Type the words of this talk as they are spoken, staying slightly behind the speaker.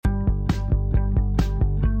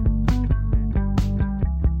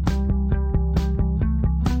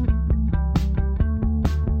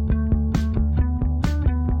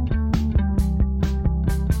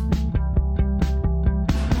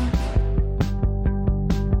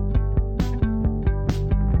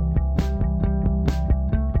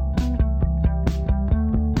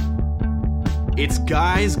It's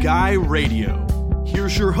Guys Guy Radio.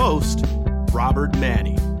 Here's your host, Robert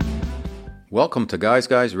Manni. Welcome to Guys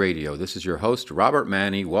Guys Radio. This is your host, Robert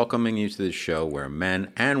Manni, welcoming you to the show where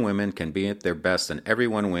men and women can be at their best and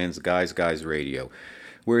everyone wins. Guys Guys Radio.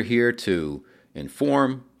 We're here to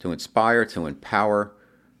inform, to inspire, to empower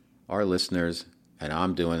our listeners, and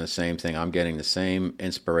I'm doing the same thing. I'm getting the same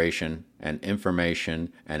inspiration and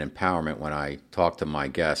information and empowerment when I talk to my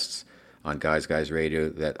guests on Guys Guys Radio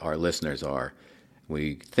that our listeners are.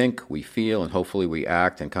 We think, we feel, and hopefully we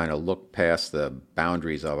act and kind of look past the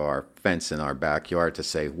boundaries of our fence in our backyard to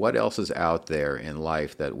say what else is out there in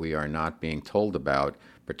life that we are not being told about,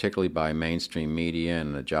 particularly by mainstream media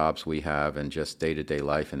and the jobs we have and just day-to-day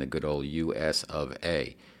life in the good old U.S. of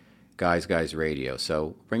A. Guys Guys Radio.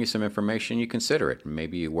 So bring you some information, you consider it.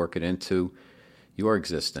 Maybe you work it into your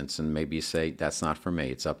existence and maybe you say, that's not for me,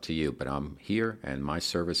 it's up to you. But I'm here and my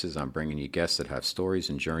services, I'm bringing you guests that have stories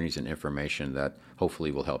and journeys and information that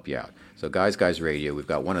hopefully will help you out. So Guys Guys Radio, we've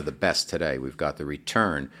got one of the best today. We've got the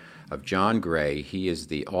return of John Gray. He is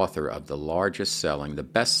the author of the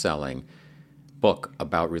best-selling book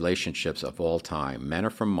about relationships of all time. Men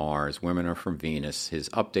Are From Mars, Women Are From Venus. His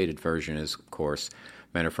updated version is, of course,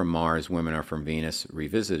 Men Are From Mars, Women Are From Venus,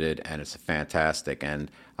 revisited, and it's fantastic.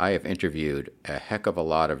 And I have interviewed a heck of a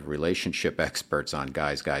lot of relationship experts on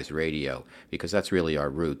Guys Guys Radio because that's really our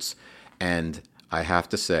roots. And I have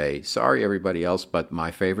to say, sorry everybody else, but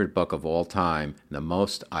my favorite book of all time, the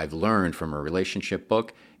most I've learned from a relationship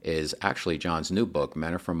book, is actually John's new book,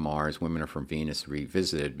 Men Are From Mars, Women Are From Venus,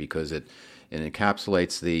 revisited, because it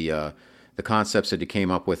encapsulates the concepts that he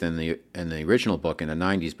came up with in the original book in the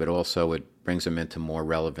 90s, but also it brings them into more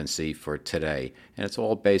relevancy for today. And it's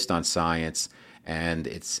all based on science, and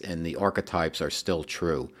the archetypes are still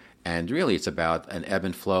true. And really, it's about an ebb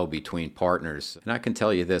and flow between partners. And I can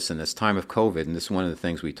tell you this, in this time of COVID, and this is one of the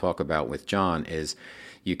things we talk about with John, is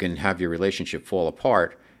you can have your relationship fall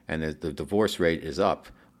apart and the divorce rate is up,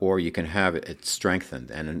 or you can have it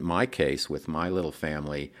strengthened. And in my case, with my little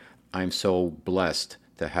family, I'm so blessed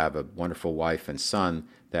to have a wonderful wife and son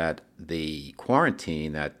that the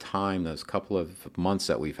quarantine, that time, those couple of months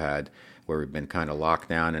that we've had where we've been kind of locked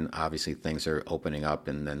down and obviously things are opening up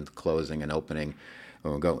and then closing and opening,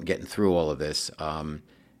 and we're getting through all of this,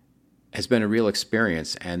 has been a real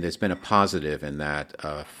experience, and there's been a positive in that.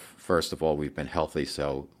 First of all, we've been healthy,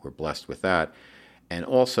 so we're blessed with that. And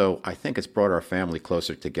also, I think it's brought our family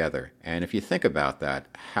closer together. And if you think about that,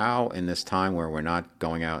 how in this time where we're not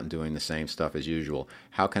going out and doing the same stuff as usual,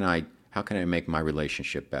 how can I make my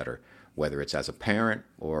relationship better, whether it's as a parent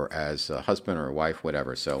or as a husband or a wife,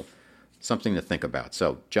 whatever. So something to think about.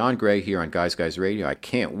 So John Gray here on Guys Guys Radio. I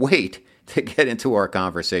can't wait to get into our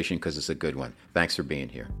conversation because it's a good one. Thanks for being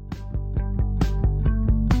here.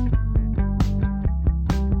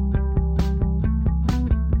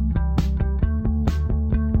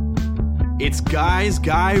 It's Guys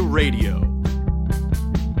Guy Radio.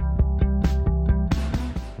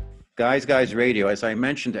 Guys Guys Radio. As I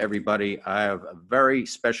mentioned to everybody, I have a very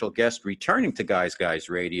special guest returning to Guys Guys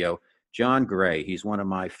Radio, John Gray. He's one of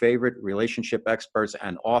my favorite relationship experts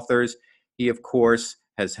and authors. He, of course,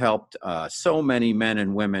 has helped so many men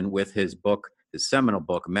and women with his book, his seminal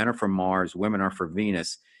book, Men Are From Mars, Women Are From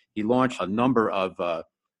Venus. He launched a number of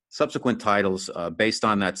subsequent titles based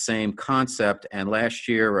on that same concept. And last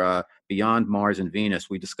year, Beyond Mars and Venus,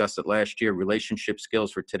 we discussed it last year, relationship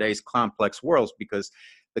skills for today's complex worlds, because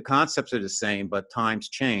the concepts are the same, but times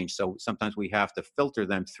change. So sometimes we have to filter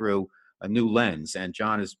them through a new lens. And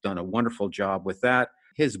John has done a wonderful job with that.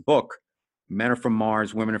 His book, Men Are From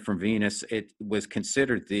Mars, Women Are From Venus, it was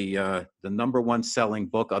considered the number one selling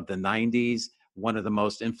book of the 90s, one of the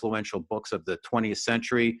most influential books of the 20th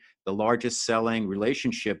century, the largest selling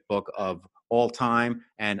relationship book of all time.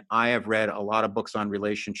 And I have read a lot of books on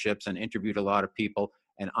relationships and interviewed a lot of people,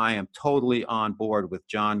 and I am totally on board with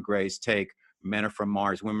John Gray's take, Men Are From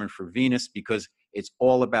Mars, Women Are From Venus, because it's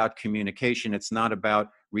all about communication. It's not about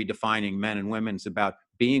redefining men and women. It's about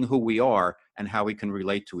being who we are and how we can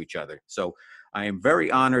relate to each other. So I am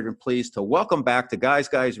very honored and pleased to welcome back to Guys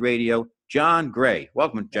Guys Radio, John Gray.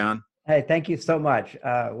 Welcome, John. Hey, thank you so much.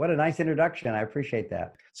 What a nice introduction. I appreciate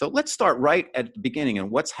that. So let's start right at the beginning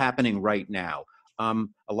and what's happening right now. A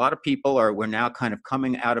lot of people we're now kind of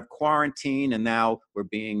coming out of quarantine, and now we're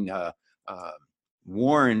being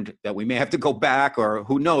warned that we may have to go back, or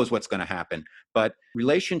who knows what's going to happen. But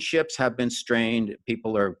relationships have been strained.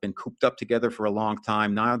 People have been cooped up together for a long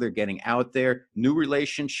time. Now they're getting out there. New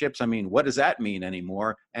relationships. I mean, what does that mean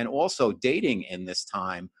anymore? And also dating in this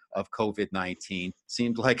time of COVID-19.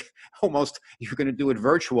 Seems like almost you're going to do it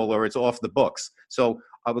virtual or it's off the books. So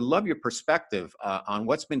I would love your perspective on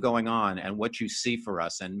what's been going on and what you see for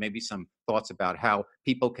us, and maybe some thoughts about how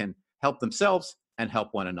people can help themselves and help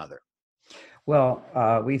one another. Well,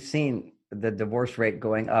 we've seen the divorce rate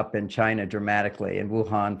going up in China dramatically, in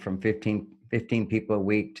Wuhan from 15 people a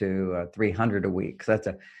week to 300 a week. So that's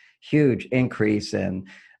a huge increase. And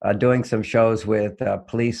doing some shows with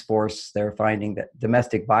police force, they're finding that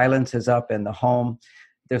domestic violence is up in the home.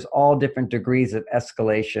 There's all different degrees of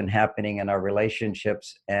escalation happening in our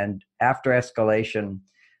relationships. And after escalation,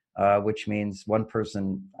 which means one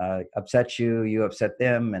person upsets you, you upset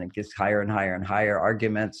them, and it gets higher and higher and higher.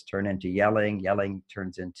 Arguments turn into yelling. Yelling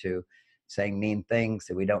turns into saying mean things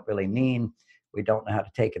that we don't really mean. We don't know how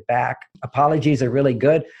to take it back. Apologies are really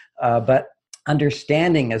good, but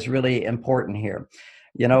understanding is really important here.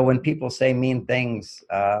 You know, when people say mean things,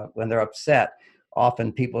 when they're upset,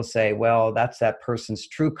 often people say, well, that's that person's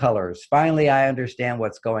true colors. Finally, I understand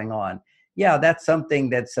what's going on. Yeah, that's something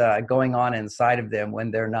that's going on inside of them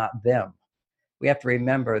when they're not them. We have to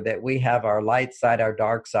remember that we have our light side, our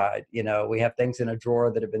dark side. You know, we have things in a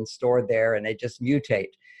drawer that have been stored there and they just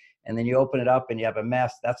mutate. And then you open it up and you have a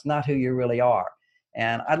mess. That's not who you really are.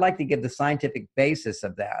 And I'd like to give the scientific basis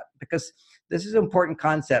of that, because this is an important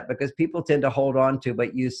concept, because people tend to hold on to,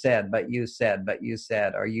 but you said, but you said, but you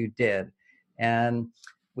said, or you did. And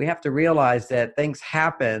we have to realize that things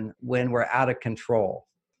happen when we're out of control.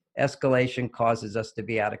 Escalation causes us to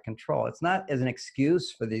be out of control. It's not as an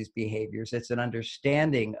excuse for these behaviors. It's an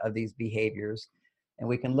understanding of these behaviors, and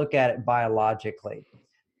we can look at it biologically.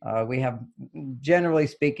 We have, generally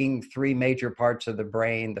speaking, three major parts of the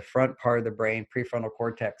brain. The front part of the brain, prefrontal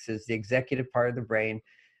cortex, is the executive part of the brain.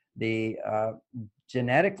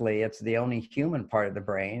 Genetically, it's the only human part of the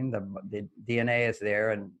brain. The DNA is there,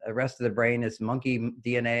 and the rest of the brain is monkey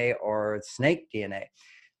DNA or snake DNA,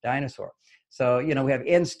 dinosaur. So, you know, we have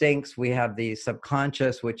instincts, we have the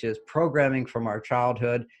subconscious, which is programming from our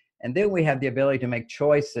childhood, and then we have the ability to make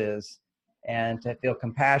choices and to feel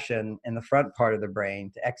compassion in the front part of the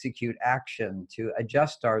brain, to execute action, to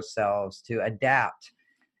adjust ourselves, to adapt.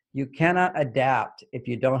 You cannot adapt if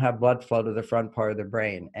you don't have blood flow to the front part of the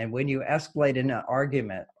brain. And when you escalate in an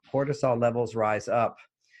argument, cortisol levels rise up.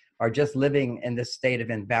 Are just living in this state of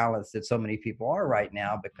imbalance that so many people are right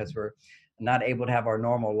now because we're not able to have our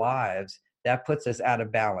normal lives. That puts us out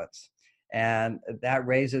of balance. And that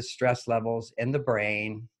raises stress levels in the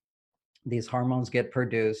brain. These hormones get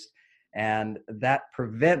produced, and that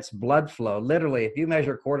prevents blood flow. Literally, if you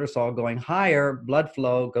measure cortisol going higher, blood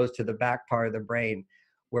flow goes to the back part of the brain,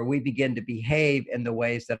 where we begin to behave in the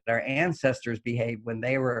ways that our ancestors behaved when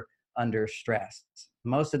they were under stress.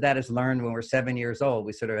 Most of that is learned when we're 7 years old.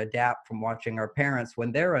 We sort of adapt from watching our parents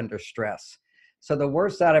when they're under stress. So the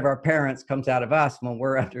worst side of our parents comes out of us when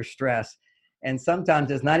we're under stress. And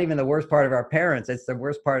sometimes it's not even the worst part of our parents, it's the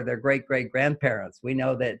worst part of their great-great-grandparents. We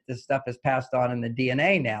know that this stuff is passed on in the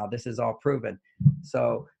DNA now. This is all proven.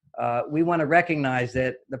 So we want to recognize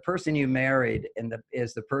that the person you married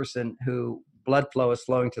is the person who blood flow is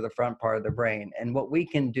flowing to the front part of the brain. And what we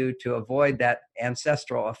can do to avoid that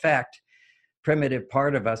ancestral effect, primitive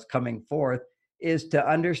part of us coming forth, is to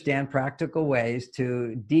understand practical ways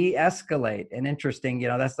to de-escalate. And interesting, you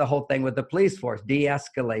know, that's the whole thing with the police force,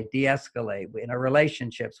 de-escalate. In our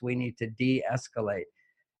relationships, we need to de-escalate.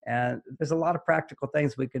 And there's a lot of practical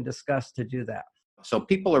things we can discuss to do that. So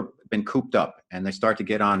people have been cooped up and they start to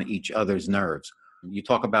get on each other's nerves. You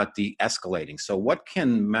talk about de-escalating. So what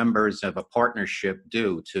can members of a partnership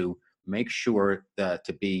do to make sure that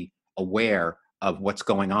to be aware of what's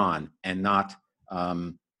going on and not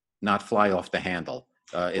fly off the handle?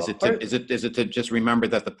 Is it to just remember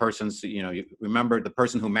that the person's, you know, you remember the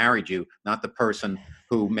person who married you, not the person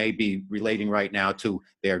who may be relating right now to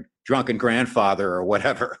their drunken grandfather or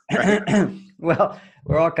whatever, right? Well,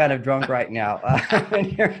 we're all kind of drunk right now.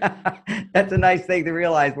 That's a nice thing to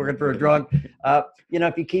realize. We're drunk. You know,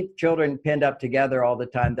 if you keep children pinned up together all the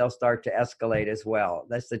time, they'll start to escalate as well.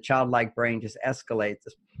 That's the childlike brain just escalates.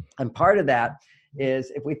 And part of that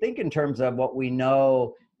is, if we think in terms of what we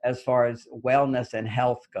know as far as wellness and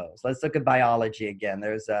health goes, let's look at biology again.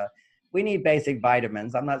 We need basic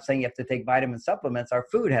vitamins. I'm not saying you have to take vitamin supplements. Our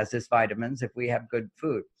food has this vitamins if we have good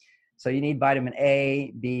food. So you need vitamin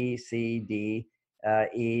A, B, C, D,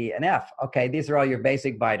 E, and F. Okay, these are all your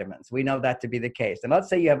basic vitamins. We know that to be the case. And let's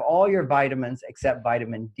say you have all your vitamins except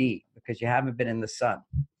vitamin D because you haven't been in the sun.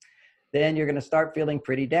 Then you're going to start feeling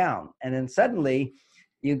pretty down. And then suddenly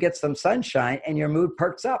you get some sunshine and your mood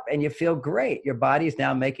perks up and you feel great. Your body is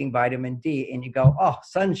now making vitamin D and you go, oh,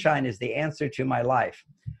 sunshine is the answer to my life.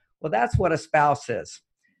 Well, that's what a spouse is.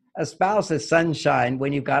 A spouse is sunshine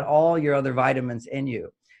when you've got all your other vitamins in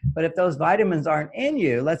you. But if those vitamins aren't in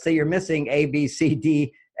you, let's say you're missing A, B, C,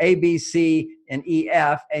 D, A, B, C, and E,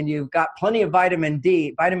 F, and you've got plenty of vitamin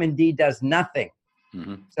D does nothing.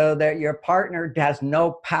 Mm-hmm. So that your partner has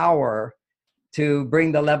no power to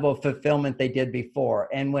bring the level of fulfillment they did before.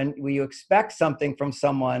 And when you expect something from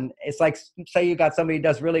someone, it's like, say you got somebody who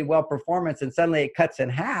does really well performance and suddenly it cuts in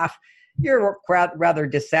half, you're rather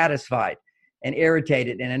dissatisfied and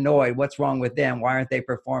irritated and annoyed. What's wrong with them? Why aren't they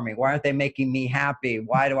performing? Why aren't they making me happy?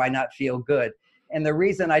 Why do I not feel good? And the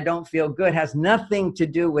reason I don't feel good has nothing to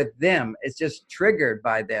do with them. It's just triggered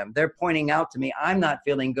by them. They're pointing out to me, I'm not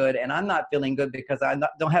feeling good, and I'm not feeling good because I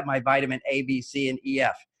don't have my vitamin A, B, C, and E,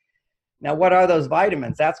 F. Now, what are those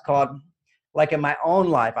vitamins? That's called, like in my own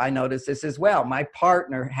life, I notice this as well. My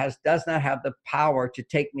partner does not have the power to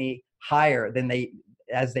take me higher than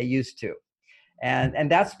as they used to.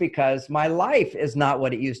 And that's because my life is not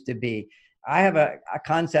what it used to be. I have a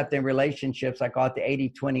concept in relationships, I call it the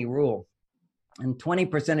 80-20 rule. And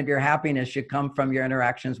 20% of your happiness should come from your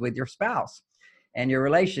interactions with your spouse and your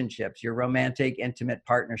relationships, your romantic, intimate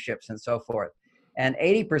partnerships, and so forth. And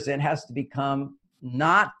 80% has to become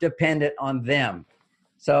not dependent on them.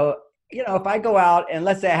 So, if I go out and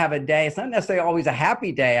let's say I have a day, it's not necessarily always a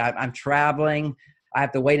happy day. I'm traveling. I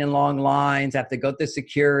have to wait in long lines. I have to go through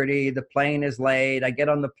security. The plane is late. I get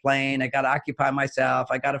on the plane. I got to occupy myself.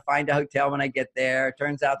 I got to find a hotel when I get there. It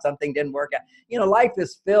turns out something didn't work out. Life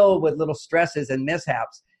is filled with little stresses and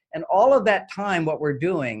mishaps. And all of that time, what we're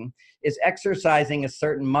doing is exercising a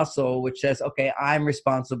certain muscle, which says, okay, I'm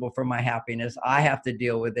responsible for my happiness. I have to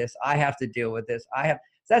deal with this. I have to deal with this. So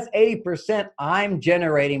that's 80% I'm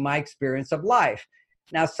generating my experience of life.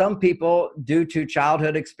 Now, some people, due to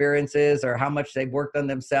childhood experiences or how much they've worked on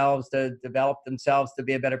themselves to develop themselves to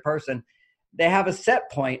be a better person, they have a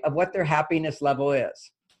set point of what their happiness level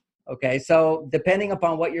is. Okay, so depending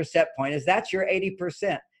upon what your set point is, that's your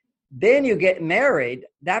 80%. Then you get married,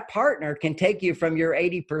 that partner can take you from your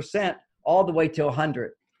 80% all the way to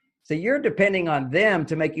 100. So you're depending on them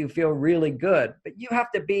to make you feel really good, but you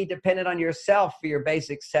have to be dependent on yourself for your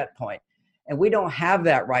basic set point. And we don't have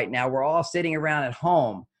that right now. We're all sitting around at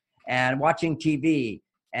home and watching TV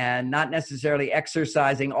and not necessarily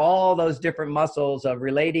exercising all those different muscles of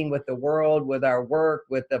relating with the world, with our work,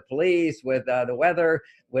 with the police, with the weather,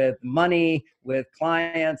 with money, with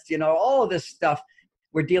clients, all of this stuff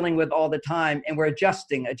we're dealing with all the time. And we're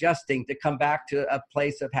adjusting to come back to a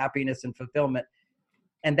place of happiness and fulfillment.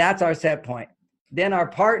 And that's our set point. Then our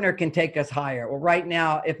partner can take us higher. Well, right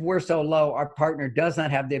now, if we're so low, our partner does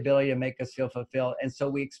not have the ability to make us feel fulfilled. And so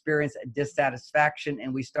we experience a dissatisfaction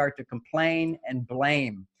and we start to complain and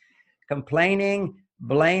blame. Complaining,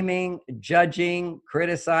 blaming, judging,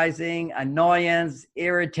 criticizing, annoyance,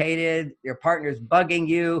 irritated, your partner's bugging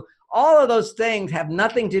you. All of those things have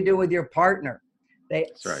nothing to do with your partner. They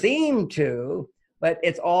seem to, but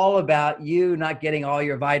it's all about you not getting all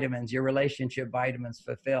your vitamins, your relationship vitamins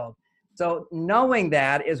fulfilled. So knowing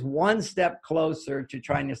that is one step closer to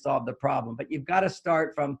trying to solve the problem. But you've got to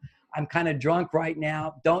start from, I'm kind of drunk right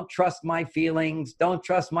now. Don't trust my feelings. Don't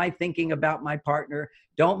trust my thinking about my partner.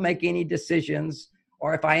 Don't make any decisions.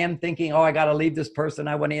 Or if I am thinking, I got to leave this person,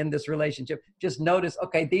 I want to end this relationship, just notice,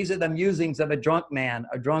 okay, these are the musings of a drunk man,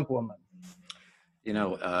 a drunk woman.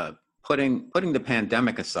 Putting the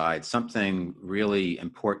pandemic aside, something really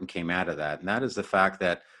important came out of that. And that is the fact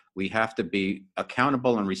that we have to be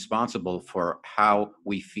accountable and responsible for how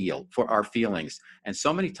we feel, for our feelings. And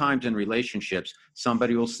so many times in relationships,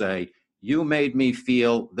 somebody will say, you made me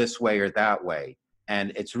feel this way or that way.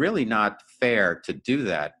 And it's really not fair to do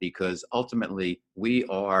that because ultimately we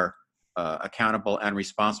are accountable and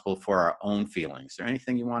responsible for our own feelings. Is there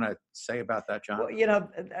anything you want to say about that, John? Well,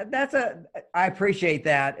 I appreciate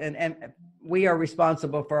that. And we are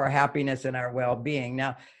responsible for our happiness and our well-being.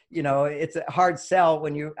 Now, it's a hard sell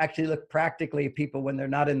when you actually look practically at people when they're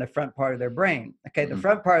not in the front part of their brain. Okay, the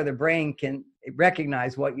front part of the brain can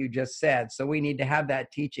recognize what you just said. So we need to have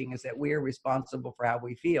that teaching is that we are responsible for how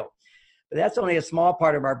we feel. But that's only a small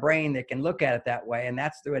part of our brain that can look at it that way. And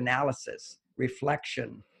that's through analysis,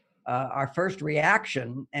 reflection, our first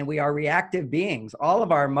reaction, and we are reactive beings. All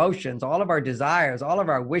of our emotions, all of our desires, all of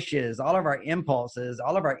our wishes, all of our impulses,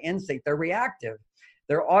 all of our instincts, they're reactive.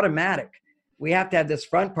 They're automatic. We have to have this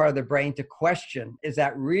front part of the brain to question, is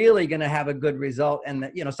that really going to have a good result? And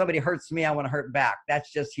somebody hurts me, I want to hurt back.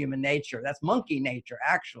 That's just human nature. That's monkey nature,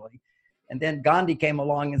 actually. And then Gandhi came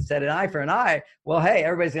along and said, an eye for an eye. Well, hey,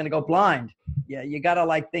 everybody's going to go blind. Yeah, you got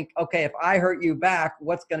to think, okay, if I hurt you back,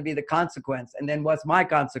 what's going to be the consequence? And then what's my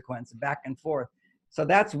consequence? Back and forth. So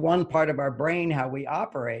that's one part of our brain, how we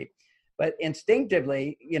operate. But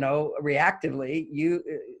instinctively, reactively,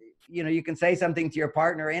 you can say something to your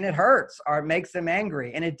partner and it hurts or it makes them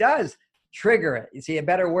angry, and it does trigger it. You see, a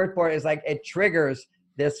better word for it is like it triggers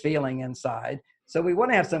this feeling inside. So we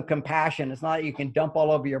want to have some compassion. It's not that you can dump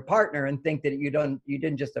all over your partner and think that you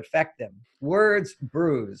didn't just affect them. Words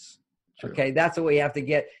bruise. True. Okay, that's what we have to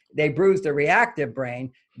get. They bruise the reactive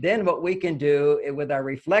brain. Then what we can do with our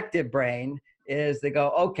reflective brain is they go,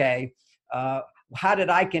 okay, how did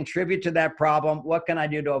I contribute to that problem? What can I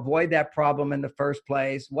do to avoid that problem in the first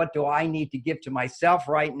place? What do I need to give to myself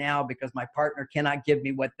right now because my partner cannot give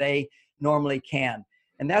me what they normally can?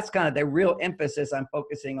 And that's kind of the real emphasis I'm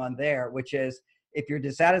focusing on there, which is if you're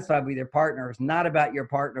dissatisfied with your partner, it's not about your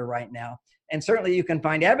partner right now. And certainly you can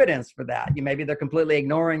find evidence for that. Maybe they're completely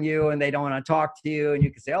ignoring you and they don't want to talk to you. And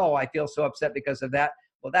you can say, oh, I feel so upset because of that.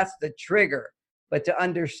 Well, that's the trigger. But to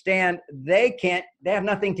understand they have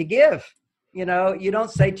nothing to give. You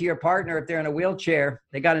don't say to your partner, if they're in a wheelchair,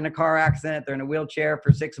 they got in a car accident, they're in a wheelchair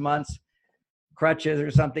for 6 months, crutches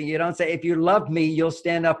or something. You don't say, if you love me, you'll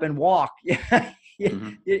stand up and walk. You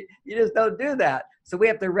just don't do that. So we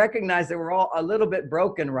have to recognize that we're all a little bit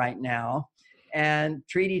broken right now and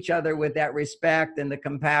treat each other with that respect and the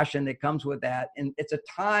compassion that comes with that. And it's a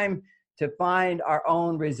time to find our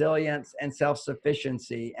own resilience and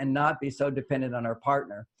self-sufficiency and not be so dependent on our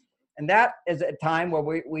partner. And that is a time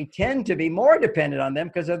where we tend to be more dependent on them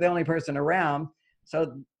because they're the only person around.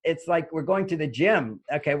 So it's like we're going to the gym.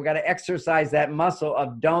 Okay, we got to exercise that muscle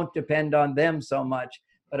of don't depend on them so much,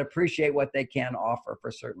 but appreciate what they can offer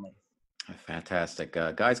for certainly. Fantastic.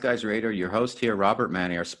 Guys Radio, your host here, Robert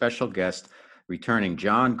Manni, our special guest, returning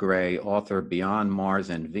John Gray, author of Beyond Mars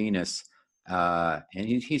and Venus. And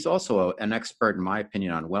he's also an expert, in my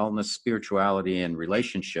opinion, on wellness, spirituality, and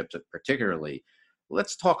relationships particularly.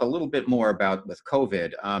 Let's talk a little bit more about with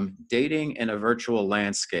COVID, dating in a virtual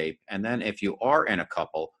landscape. And then if you are a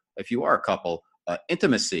couple,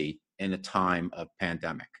 intimacy in a time of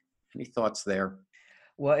pandemic. Any thoughts there?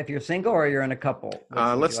 Well, if you're single or you're in a couple?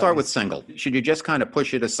 Let's start with single. Should you just kind of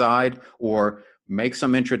push it aside or make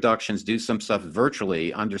some introductions, do some stuff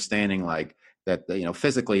virtually, understanding like that,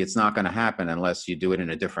 physically it's not going to happen unless you do it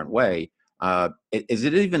in a different way. Is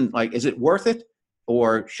it worth it?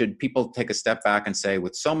 Or should people take a step back and say,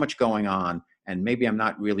 with so much going on, and maybe I'm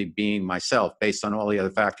not really being myself based on all the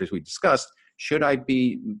other factors we discussed, should I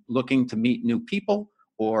be looking to meet new people,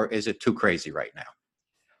 or is it too crazy right now?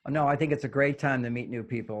 No, I think it's a great time to meet new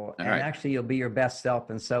people. And actually, you'll be your best self,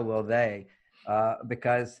 and so will they.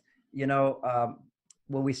 Because,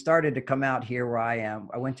 when we started to come out here where I am,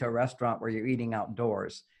 I went to a restaurant where you're eating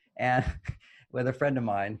outdoors and with a friend of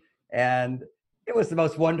mine. And it was the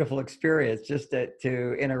most wonderful experience just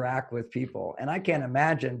to interact with people. And I can't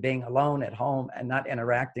imagine being alone at home and not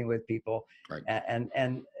interacting with people. Right.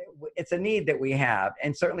 And it's a need that we have.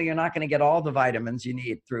 And certainly you're not going to get all the vitamins you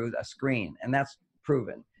need through a screen. And that's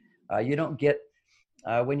proven. You don't get,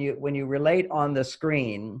 when you relate on the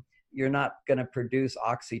screen, you're not going to produce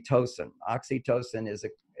oxytocin. Oxytocin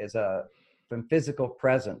is from physical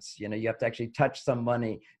presence. You have to actually touch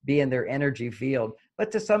somebody, be in their energy field.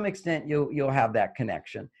 But to some extent, you'll have that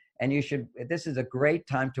connection. And this is a great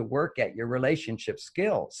time to work at your relationship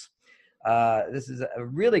skills. This is a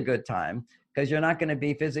really good time because you're not going to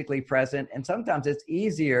be physically present. And sometimes it's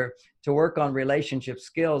easier to work on relationship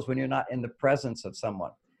skills when you're not in the presence of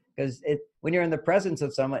someone. Because when you're in the presence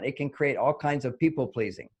of someone, it can create all kinds of people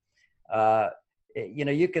pleasing.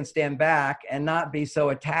 You can stand back and not be so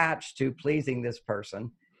attached to pleasing this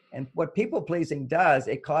person. And what people pleasing does,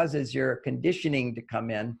 it causes your conditioning to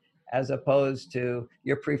come in as opposed to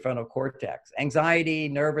your prefrontal cortex. Anxiety,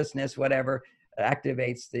 nervousness, whatever,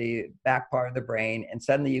 activates the back part of the brain. And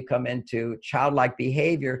suddenly you come into childlike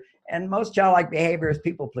behavior. And most childlike behavior is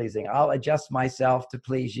people pleasing. I'll adjust myself to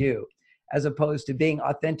please you, as opposed to being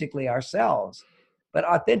authentically ourselves. But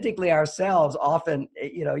authentically ourselves, often,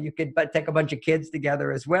 you could take a bunch of kids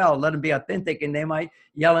together as well, let them be authentic, and they might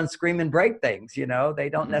yell and scream and break things. They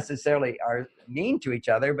don't necessarily are mean to each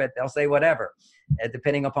other, but they'll say whatever,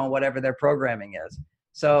 depending upon whatever their programming is.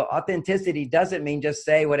 So authenticity doesn't mean just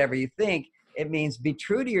say whatever you think. It means be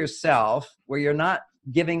true to yourself, where you're not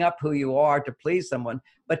giving up who you are to please someone,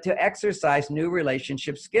 but to exercise new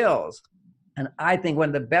relationship skills. And I think one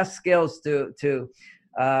of the best skills to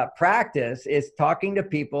practice is talking to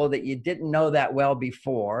people that you didn't know that well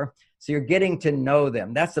before. So you're getting to know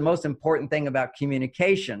them. That's the most important thing about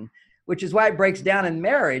communication, which is why it breaks down in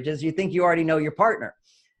marriage, is you think you already know your partner.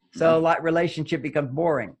 So that relationship becomes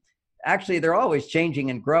boring. Actually, they're always changing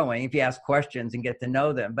and growing if you ask questions and get to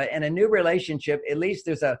know them. But in a new relationship, at least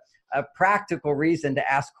there's a a practical reason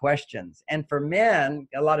to ask questions. And for men,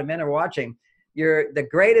 a lot of men are watching, the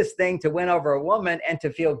greatest thing to win over a woman and to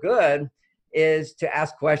feel good is to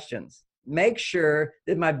ask questions. Make sure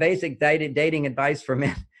that my basic dating advice for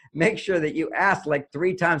men, make sure that you ask like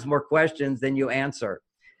 3 times more questions than you answer.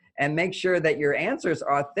 And make sure that your answers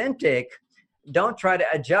are authentic. Don't try to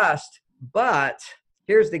adjust, but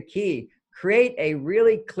here's the key. Create a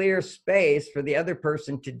really clear space for the other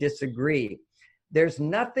person to disagree. There's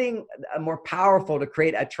nothing more powerful to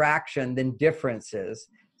create attraction than differences.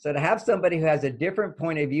 So to have somebody who has a different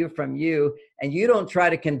point of view from you, and you don't try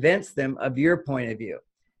to convince them of your point of view.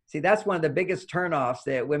 See, that's one of the biggest turnoffs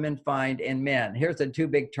that women find in men. Here's the 2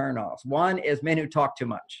 big turnoffs. One is men who talk too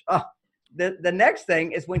much. The next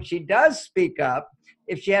thing is when she does speak up,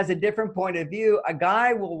 if she has a different point of view, a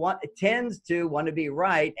guy tends to want to be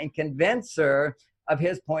right and convince her of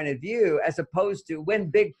his point of view, as opposed to win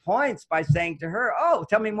big points by saying to her, oh,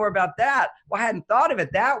 tell me more about that. Well, I hadn't thought of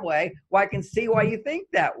it that way. Well, I can see why you think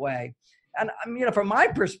that way. And from my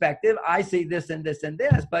perspective, I see this and this and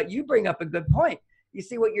this, but you bring up a good point. You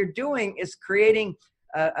see, what you're doing is creating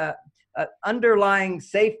a underlying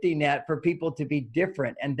safety net for people to be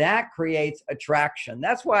different, and that creates attraction.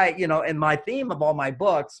 That's why, in my theme of all my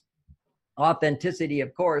books, authenticity,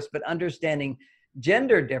 of course, but understanding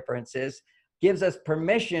gender differences gives us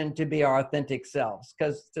permission to be our authentic selves.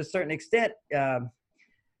 Because to a certain extent,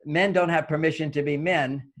 men don't have permission to be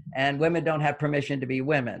men, and women don't have permission to be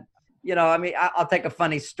women. I'll take a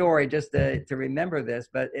funny story just to remember this,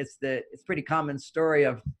 but it's pretty common story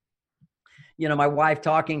of, my wife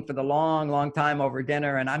talking for the long, long time over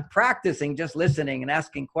dinner, and I'm practicing just listening and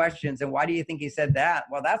asking questions. And why do you think he said that?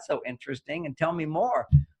 Well, that's so interesting. And tell me more.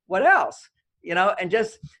 What else? And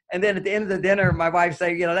then at the end of the dinner, my wife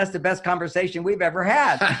said, that's the best conversation we've ever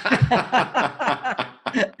had.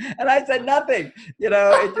 And I said nothing,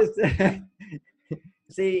 it just,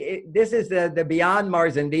 see, this is the beyond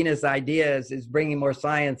Mars and Venus ideas is bringing more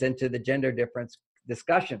science into the gender difference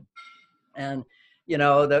discussion. And,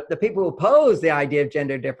 the people who oppose the idea of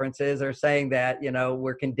gender differences are saying that,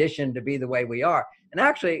 we're conditioned to be the way we are. And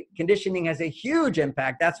actually, conditioning has a huge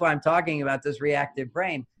impact. That's why I'm talking about this reactive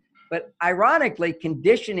brain. But ironically,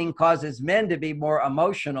 conditioning causes men to be more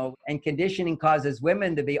emotional, and conditioning causes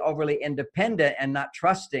women to be overly independent and not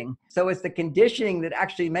trusting. So it's the conditioning that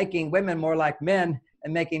actually making women more like men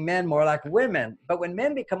and making men more like women. But when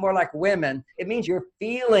men become more like women, it means your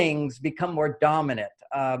feelings become more dominant.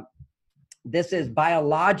 This is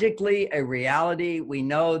biologically a reality. We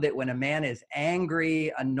know that when a man is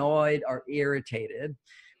angry, annoyed, or irritated,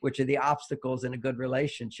 which are the obstacles in a good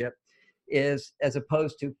relationship, is as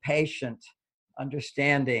opposed to patient,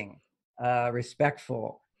 understanding,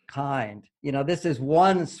 respectful, kind. This is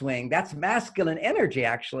one swing. That's masculine energy,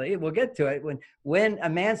 actually. We'll get to it. When a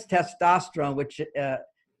man's testosterone, which,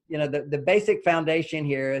 the basic foundation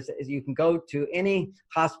here is you can go to any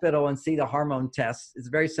hospital and see the hormone tests. It's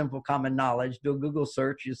very simple, common knowledge. Do a Google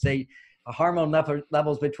search. You say hormone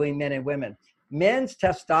levels between men and women. Men's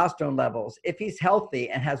testosterone levels, if he's healthy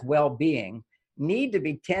and has well-being, need to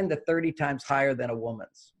be 10 to 30 times higher than a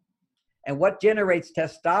woman's. And what generates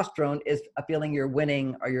testosterone is a feeling you're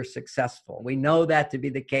winning or you're successful. We know that to be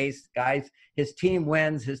the case, guys. His team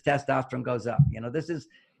wins, his testosterone goes up. This is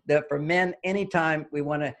for men, anytime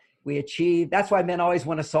we achieve, that's why men always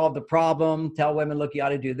want to solve the problem, tell women, look, you ought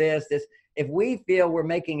to do this. If we feel we're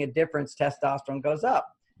making a difference, testosterone goes up.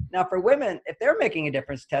 Now for women, if they're making a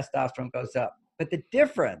difference, testosterone goes up. But the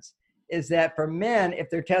difference is that for men, if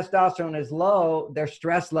their testosterone is low, their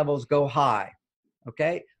stress levels go high,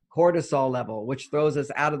 okay? Cortisol level, which throws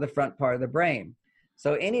us out of the front part of the brain.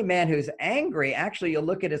 So any man who's angry, actually, you'll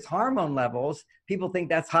look at his hormone levels. People think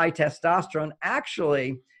that's high testosterone.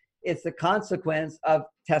 Actually, it's the consequence of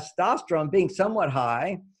testosterone being somewhat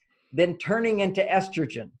high, then turning into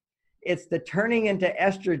estrogen. It's the turning into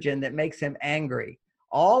estrogen that makes him angry.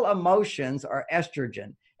 All emotions are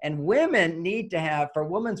estrogen. And women need to have, for a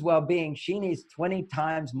woman's well-being, she needs 20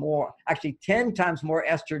 times more, actually 10 times more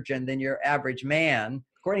estrogen than your average man,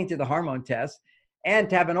 according to the hormone test. And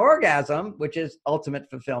to have an orgasm, which is ultimate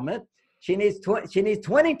fulfillment, she needs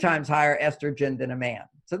 20 times higher estrogen than a man.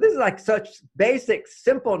 So this is like such basic,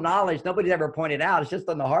 simple knowledge nobody's ever pointed out. It's just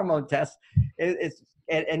on the hormone test.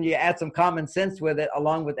 And you add some common sense with it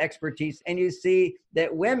along with expertise. And you see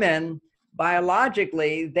that women,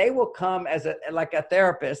 biologically, they will come as like a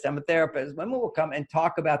therapist. I'm a therapist. Women will come and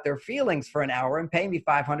talk about their feelings for an hour and pay me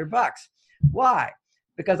 $500. Why?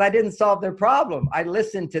 Because I didn't solve their problem. I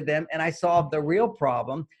listened to them and I solved the real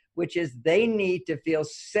problem, which is they need to feel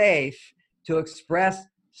safe to express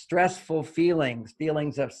stressful feelings,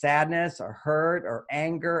 feelings of sadness or hurt or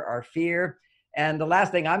anger or fear. And the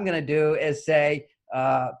last thing I'm going to do is say,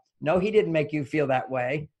 no, he didn't make you feel that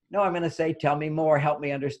way. No, I'm going to say, tell me more, help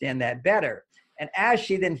me understand that better. And as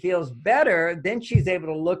she then feels better, then she's able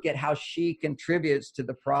to look at how she contributes to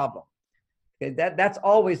the problem. Okay, that's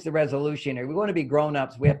always the resolution here. We want to be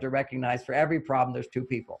grown-ups. We have to recognize for every problem, there's two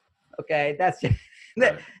people. Okay, that's,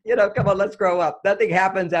 come on, let's grow up. Nothing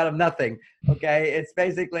happens out of nothing. Okay, it's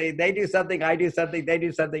basically they do something, I do something, they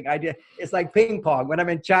do something, I do. It's like ping pong. When I'm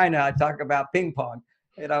in China, I talk about ping pong.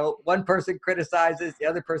 One person criticizes, the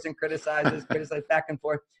other person criticizes back and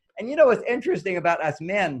forth. And what's interesting about us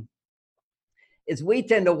men is we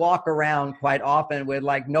tend to walk around quite often with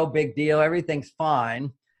like no big deal, everything's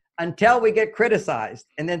fine, until we get criticized.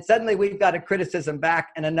 And then suddenly we've got a criticism back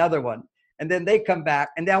and another one. And then they come back.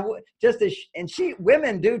 And now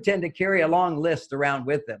women do tend to carry a long list around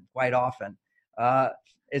with them quite often.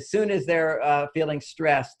 As soon as they're feeling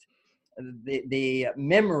stressed, the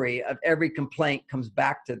memory of every complaint comes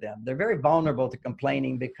back to them. They're very vulnerable to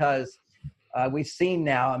complaining because we've seen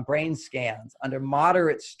now in brain scans under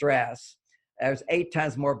moderate stress, there's 8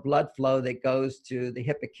 times more blood flow that goes to the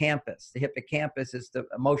hippocampus. The hippocampus is the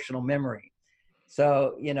emotional memory.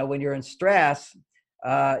 So, when you're in stress,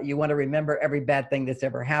 you want to remember every bad thing that's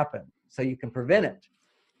ever happened so you can prevent it.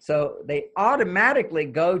 So they automatically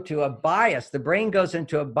go to a bias. The brain goes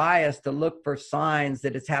into a bias to look for signs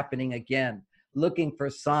that it's happening again, looking for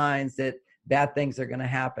signs that bad things are going to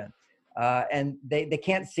happen. And they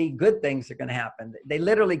can't see good things are going to happen. They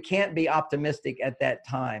literally can't be optimistic at that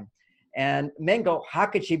time. And men go, how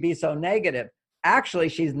could she be so negative? Actually,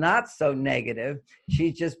 she's not so negative.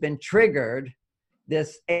 She's just been triggered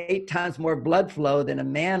this 8 times more blood flow than a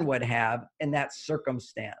man would have in that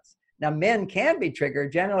circumstance. Now, men can be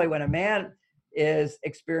triggered generally when a man is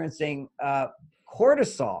experiencing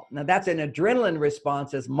cortisol. Now, that's an adrenaline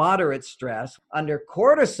response as moderate stress. Under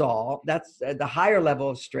cortisol, that's the higher level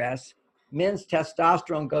of stress, men's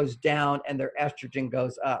testosterone goes down and their estrogen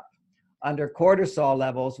goes up. Under cortisol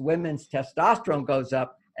levels, women's testosterone goes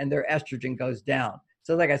up and their estrogen goes down.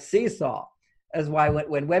 So it's like a seesaw. That's why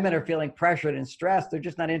when women are feeling pressured and stressed, they're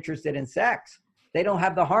just not interested in sex. They don't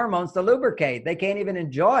have the hormones to lubricate. They can't even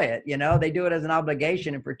enjoy it. They do it as an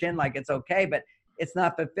obligation and pretend like it's okay, but it's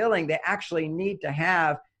not fulfilling. They actually need to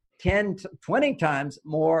have 10 to 20 times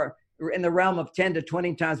more, in the realm of 10 to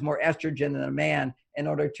 20 times more estrogen than a man in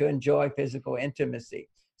order to enjoy physical intimacy.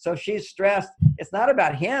 So she's stressed. It's not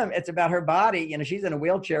about him. It's about her body. She's in a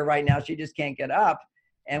wheelchair right now. She just can't get up.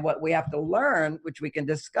 And what we have to learn, which we can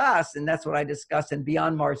discuss, and that's what I discuss in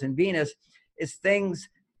Beyond Mars and Venus, is things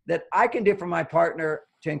that I can do for my partner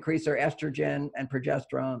to increase her estrogen and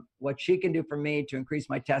progesterone, what she can do for me to increase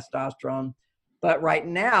my testosterone. But right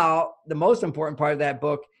now, the most important part of that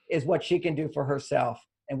book is what she can do for herself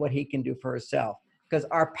and what he can do for herself. Because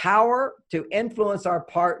our power to influence our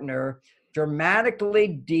partner dramatically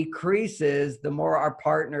decreases the more our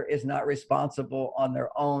partner is not responsible on their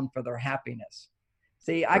own for their happiness.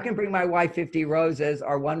 See, I can bring my wife 50 roses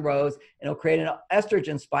or 1 rose, and it'll create an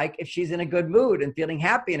estrogen spike if she's in a good mood and feeling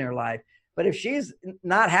happy in her life. But if she's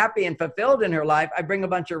not happy and fulfilled in her life, I bring a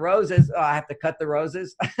bunch of roses. Oh, I have to cut the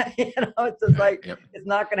roses. It's just like, It's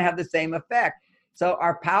not going to have the same effect. So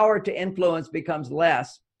our power to influence becomes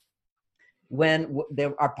less when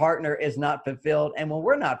our partner is not fulfilled and when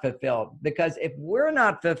we're not fulfilled. Because if we're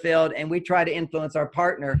not fulfilled and we try to influence our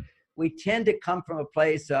partner, we tend to come from a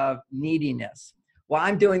place of neediness. Well,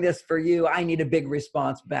 I'm doing this for you, I need a big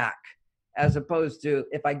response back. As opposed to,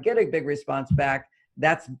 if I get a big response back,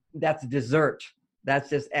 that's dessert. That's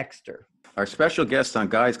just extra. Our special guest on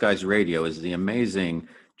Guys Guys Radio is the amazing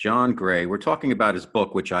John Gray. We're talking about his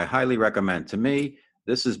book, which I highly recommend. To me,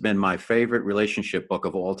 this has been my favorite relationship book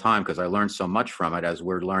of all time because I learned so much from it, as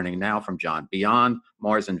we're learning now from John. Beyond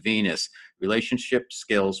Mars and Venus, Relationship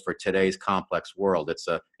Skills for Today's Complex World. It's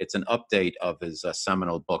an update of his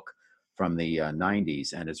seminal book from the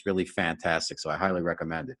 90s, and it's really fantastic. So I highly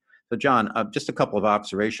recommend it. So John, just a couple of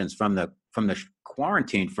observations from the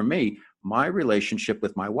quarantine. For me, my relationship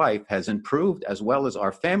with my wife has improved, as well as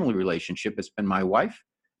our family relationship. It's been my wife,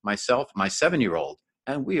 myself, my 7-year-old,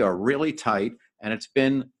 and we are really tight. And it's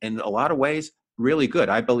been, in a lot of ways, really good.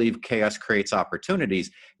 I believe chaos creates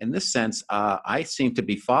opportunities. In this sense, I seem to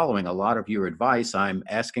be following a lot of your advice. I'm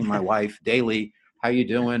asking my wife daily, how you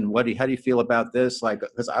doing? How do you feel about this? Like,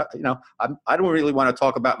 because I don't really want to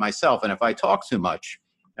talk about myself. And if I talk too much,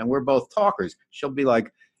 and we're both talkers, she'll be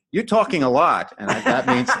like, "You're talking a lot," and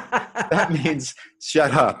that means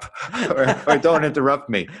shut up or don't interrupt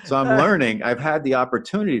me. So I'm learning. I've had the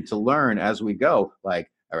opportunity to learn as we go. Like,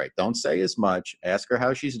 All right, don't say as much. Ask her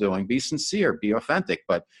how she's doing. Be sincere, be authentic,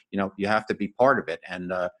 but you have to be part of it.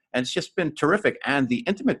 And it's just been terrific. And the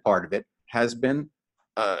intimate part of it has been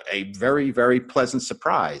a very, very pleasant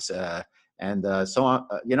surprise. I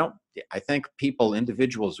think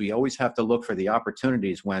individuals, we always have to look for the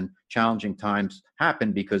opportunities when challenging times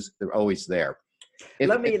happen because they're always there.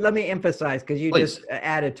 Let me emphasize, because you please. just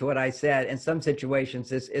added to what I said. In some situations,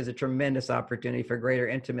 this is a tremendous opportunity for greater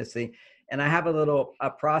intimacy. And I have a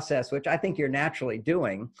process, which I think you're naturally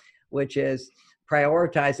doing, which is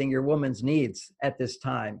prioritizing your woman's needs at this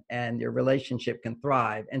time, and your relationship can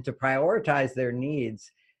thrive. And to prioritize their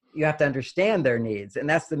needs, you have to understand their needs. And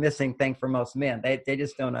that's the missing thing for most men. They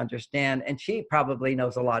just don't understand. And she probably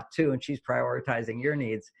knows a lot too, and she's prioritizing your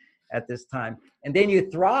needs at this time. And then you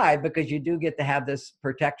thrive because you do get to have this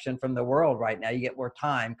protection from the world right now. You get more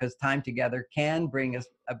time, because time together can bring us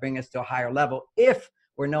to a higher level if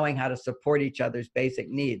we're knowing how to support each other's basic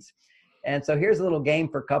needs. And so here's a little game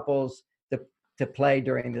for couples to play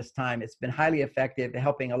during this time. It's been highly effective,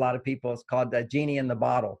 helping a lot of people. It's called the Genie in the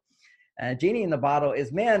Bottle. And Genie in the Bottle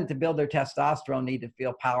is men, to build their testosterone, need to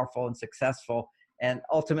feel powerful and successful. And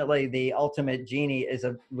ultimately, the ultimate genie is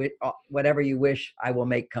whatever you wish, I will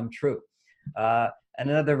make come true.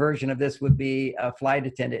 Another version of this would be a flight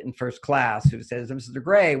attendant in first class who says, Mr.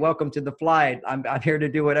 Gray, welcome to the flight. I'm here to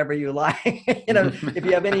do whatever you like. If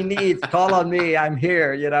you have any needs, call on me. I'm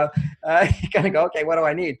here. You kind of go, okay, what do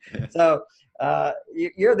I need? So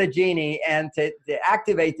you're the genie, and to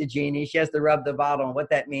activate the genie, she has to rub the bottle. And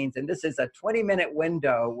what that means, and this is a 20-minute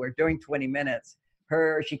window. We're doing 20 minutes.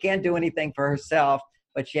 She can't do anything for herself,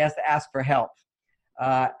 but she has to ask for help.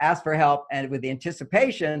 And with the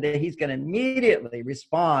anticipation that he's going to immediately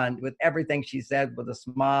respond with everything she said, with a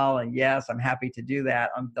smile and, yes, I'm happy to do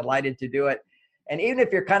that. I'm delighted to do it. And even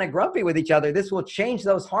if you're kind of grumpy with each other, this will change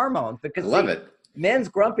those hormones, because men's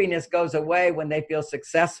grumpiness goes away when they feel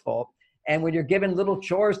successful. And when you're given little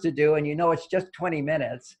chores to do, and it's just 20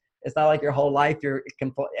 minutes, it's not like your whole life you're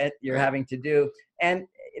having to do. And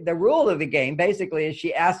the rule of the game basically is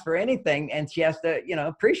she asks for anything, and she has to,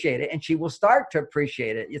 appreciate it, and she will start to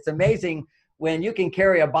appreciate it. It's amazing when you can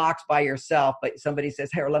carry a box by yourself, but somebody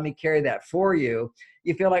says, hey, let me carry that for you.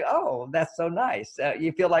 You feel like, oh, that's so nice.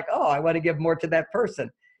 You feel like, oh, I want to give more to that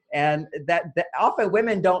person. And that often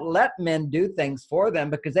women don't let men do things for them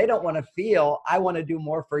because they don't want to feel, I want to do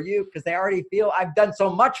more for you, because they already feel I've done so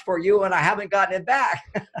much for you and I haven't gotten it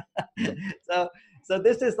back. So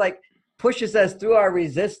this is like, pushes us through our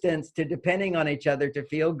resistance to depending on each other to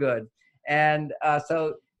feel good. And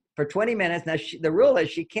so for 20 minutes, now the rule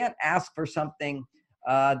is she can't ask for something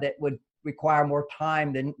that would require more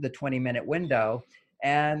time than the 20-minute window.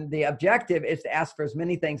 And the objective is to ask for as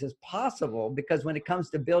many things as possible, because when it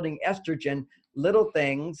comes to building estrogen, little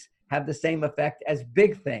things have the same effect as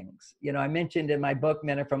big things. I mentioned in my book,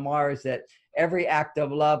 Men Are From Mars, that every act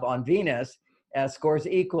of love on Venus scores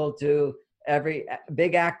equal to every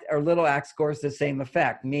big act or little act scores the same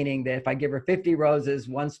effect, meaning that if I give her 50 roses,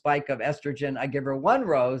 1 spike of estrogen, I give her 1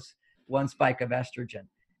 rose, 1 spike of estrogen.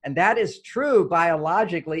 And that is true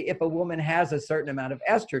biologically if a woman has a certain amount of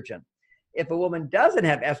estrogen. If a woman doesn't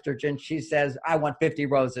have estrogen, she says, I want 50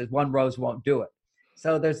 roses, 1 rose won't do it.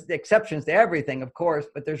 So there's exceptions to everything, of course,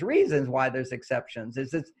 but there's reasons why there's exceptions.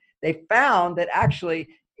 They found that actually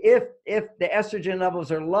if the estrogen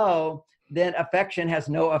levels are low, then affection has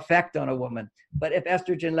no effect on a woman. But if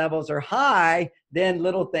estrogen levels are high, then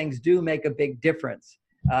little things do make a big difference.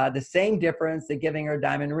 The same difference that giving her a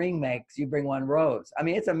diamond ring makes. You bring 1 rose. I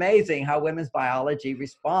mean, it's amazing how women's biology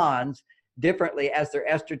responds differently as their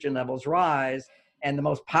estrogen levels rise. And the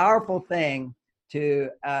most powerful thing to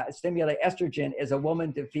stimulate estrogen is a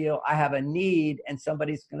woman to feel, I have a need and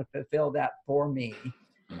somebody's going to fulfill that for me.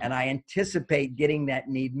 And I anticipate getting that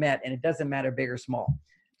need met. And it doesn't matter big or small.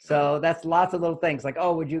 So that's lots of little things like,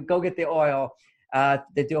 oh, would you go get the oil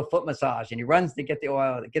to do a foot massage? And he runs to get the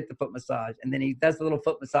oil to get the foot massage. And then he does the little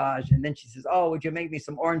foot massage. And then she says, oh, would you make me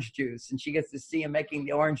some orange juice? And she gets to see him making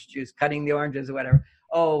the orange juice, cutting the oranges or whatever.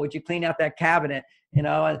 Oh, would you clean out that cabinet?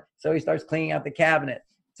 And so he starts cleaning out the cabinet.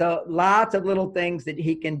 So lots of little things that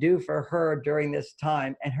he can do for her during this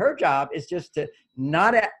time. And her job is just to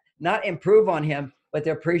not improve on him, but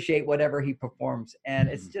to appreciate whatever he performs. And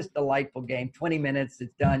it's just a delightful game. 20 minutes,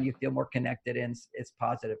 it's done. You feel more connected and it's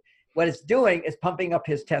positive. What it's doing is pumping up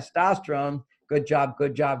his testosterone. Good job,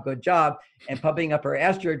 good job, good job. And pumping up her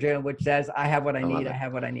estrogen, which says, I have what I need, I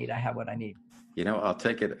have what I need, I have what I need. I'll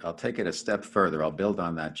take it a step further. I'll build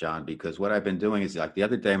on that, John, because what I've been doing is, like the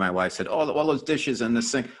other day, my wife said, oh, all those dishes in the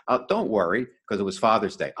sink. Don't worry, because it was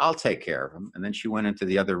Father's Day. I'll take care of them. And then she went into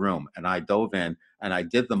the other room and I dove in and I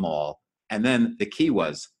did them all. And then the key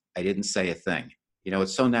was, I didn't say a thing. You know,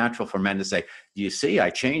 it's so natural for men to say, "Do you see, I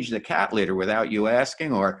changed the cat litter without you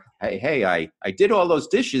asking," or hey, I did all those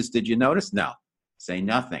dishes. Did you notice? No, say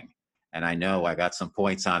nothing. And I know I got some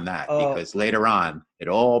points on that because later on it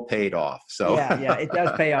all paid off. So yeah, it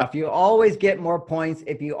does pay off. You always get more points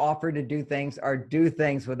if you offer to do things or do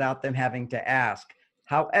things without them having to ask.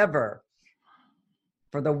 However,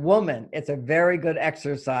 for the woman, it's a very good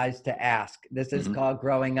exercise to ask. This is called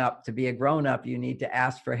growing up. To be a grown up, you need to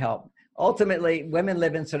ask for help. Ultimately, women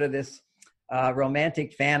live in sort of this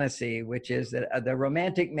romantic fantasy, which is that the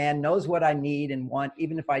romantic man knows what I need and want,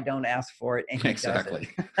 even if I don't ask for it. And he exactly.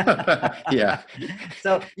 doesn't. Yeah.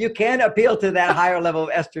 So you can appeal to that higher level of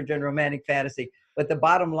estrogen romantic fantasy. But the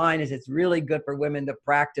bottom line is it's really good for women to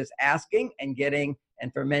practice asking and getting,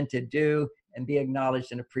 and for men to do and be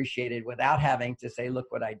acknowledged and appreciated without having to say,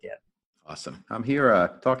 look what I did. Awesome. I'm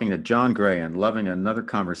here talking to John Gray and loving another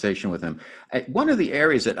conversation with him. One of the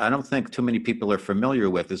areas that I don't think too many people are familiar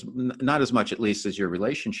with is not as much, at least, as your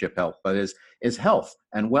relationship health, but is health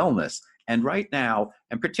and wellness. And right now,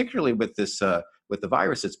 and particularly with this, with the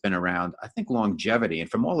virus that's been around, I think longevity, and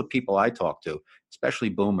from all the people I talk to, especially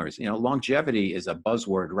boomers, you know, longevity is a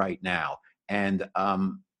buzzword right now. And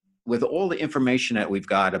with all the information that we've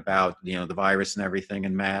got about, you know, the virus and everything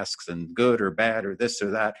and masks and good or bad or this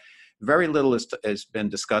or that, very little has been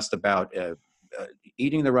discussed about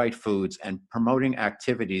eating the right foods and promoting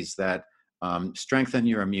activities that strengthen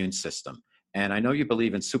your immune system. And I know you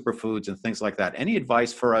believe in superfoods and things like that. Any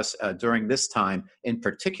advice for us during this time in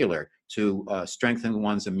particular to strengthen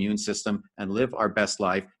one's immune system and live our best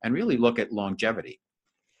life and really look at longevity?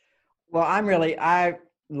 Well, I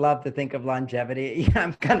love to think of longevity.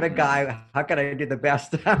 I'm kind of a guy, how can I do the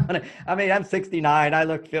best? I mean, I'm 69.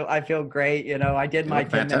 I feel great. You know, I did my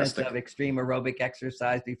 10 minutes of extreme aerobic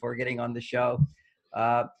exercise before getting on the show.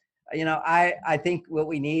 You know, I think what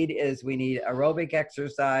we need aerobic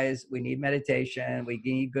exercise. We need meditation. We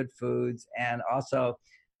need good foods. And also,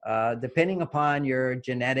 depending upon your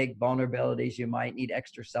genetic vulnerabilities, you might need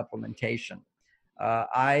extra supplementation.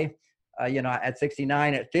 You know, at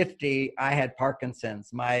 69, at 50, I had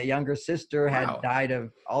Parkinson's. My younger sister had died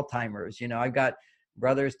of Alzheimer's. You know, I've got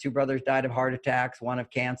two brothers died of heart attacks, one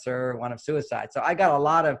of cancer, one of suicide. So I got a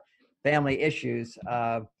lot of family issues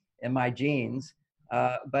in my genes.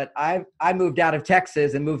 But I moved out of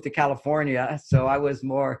Texas and moved to California. So I was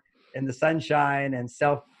more in the sunshine and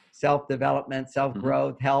self-development,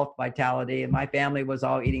 self-growth, health, vitality. And my family was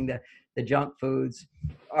all eating the junk foods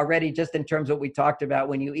already. Just in terms of what we talked about,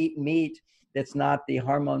 when you eat meat that's not the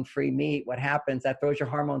hormone-free meat, what happens, that throws your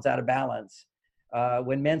hormones out of balance.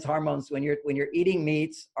 When men's hormones, when you're eating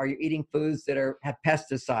meats, or you're eating foods that have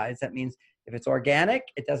pesticides, that means if it's organic,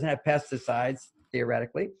 it doesn't have pesticides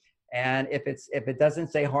theoretically. And if it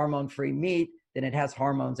doesn't say hormone-free meat, then it has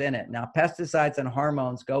hormones in it. Now, pesticides and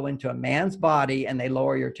hormones go into a man's body and they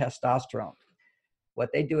lower your testosterone.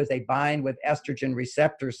 What they do is they bind with estrogen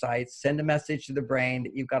receptor sites, send a message to the brain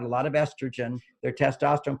that you've got a lot of estrogen. Their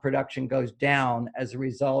testosterone production goes down as a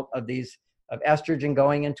result of estrogen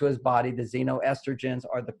going into his body. The xenoestrogens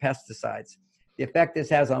are the pesticides. The effect this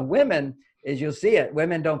has on women is you'll see it.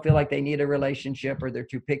 Women don't feel like they need a relationship, or they're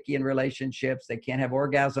too picky in relationships. They can't have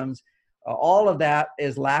orgasms. All of that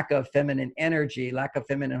is lack of feminine energy, lack of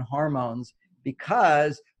feminine hormones,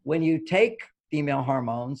 because when you take female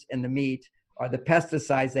hormones in the meat, or the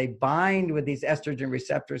pesticides, they bind with these estrogen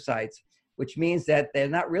receptor sites, which means that they're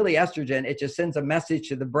not really estrogen. It just sends a message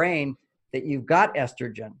to the brain that you've got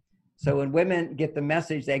estrogen. So when women get the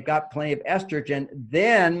message they've got plenty of estrogen,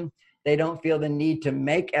 then they don't feel the need to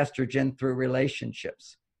make estrogen through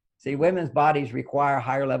relationships. See, women's bodies require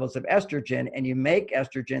higher levels of estrogen, and you make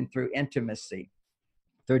estrogen through intimacy,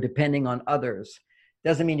 through depending on others.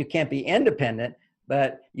 Doesn't mean you can't be independent,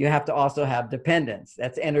 but you have to also have dependence.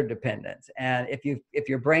 That's interdependence. And if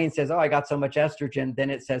your brain says, oh, I got so much estrogen, then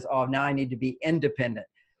it says, oh, now I need to be independent.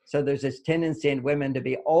 So there's this tendency in women to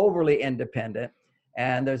be overly independent,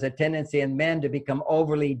 and there's a tendency in men to become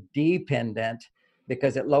overly dependent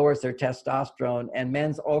because it lowers their testosterone. And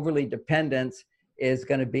men's overly dependence is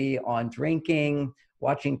going to be on drinking,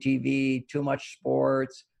 watching TV, too much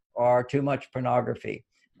sports, or too much pornography.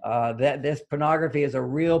 This pornography is a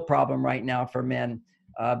real problem right now for men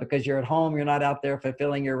because you're at home, you're not out there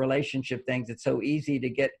fulfilling your relationship things. It's so easy to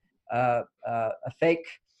get a fake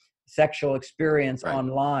sexual experience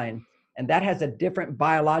online, and that has a different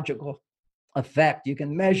biological effect. You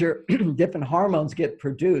can measure different hormones get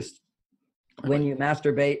produced when you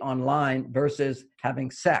masturbate online versus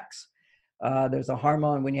having sex. There's a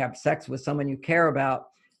hormone when you have sex with someone you care about,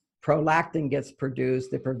 prolactin gets produced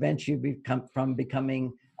that prevents you from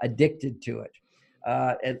becoming addicted to it.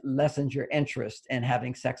 It lessens your interest in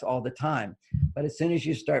having sex all the time. But as soon as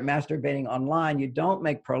you start masturbating online, you don't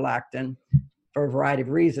make prolactin for a variety of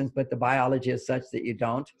reasons, but the biology is such that you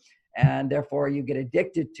don't. And therefore you get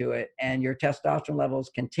addicted to it, and your testosterone levels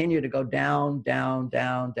continue to go down, down,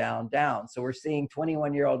 down, down, down. So we're seeing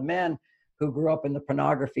 21-year-old men who grew up in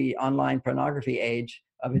the online pornography age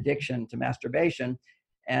of addiction to masturbation.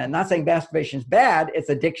 And not saying masturbation is bad, it's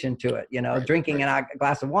addiction to it. Drinking a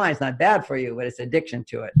glass of wine is not bad for you, but it's addiction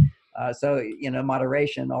to it. So,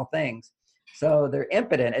 moderation, all things. So they're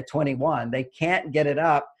impotent at 21. They can't get it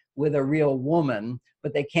up with a real woman,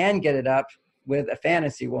 but they can get it up with a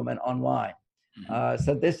fantasy woman online.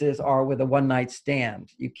 So this is, or with a one-night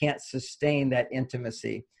stand. You can't sustain that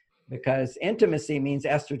intimacy, because intimacy means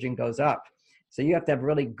estrogen goes up. So you have to have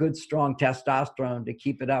really good, strong testosterone to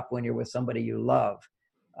keep it up when you're with somebody you love.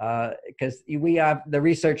 Because the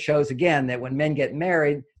research shows, again, that when men get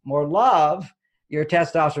married, more love, your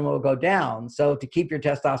testosterone will go down. So to keep your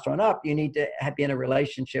testosterone up, you need to be in a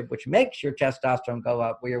relationship which makes your testosterone go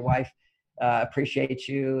up, where your wife appreciates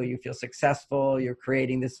you, you feel successful, you're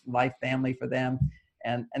creating this life family for them.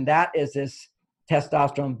 And that is this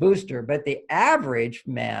testosterone booster. But the average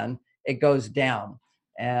man, it goes down.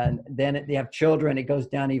 And then you have children, it goes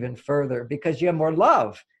down even further because you have more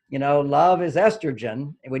love. Love is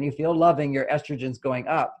estrogen. When you feel loving, your estrogen's going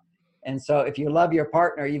up. And so if you love your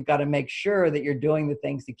partner, you've got to make sure that you're doing the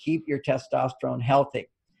things to keep your testosterone healthy.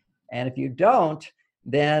 And if you don't,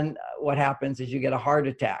 then what happens is you get a heart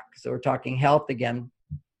attack. So we're talking health again.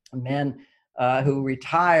 Men who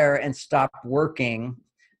retire and stop working,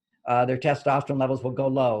 their testosterone levels will go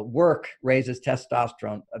low. Work raises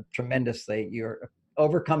testosterone tremendously. You're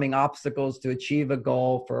overcoming obstacles to achieve a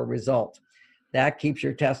goal for a result. That keeps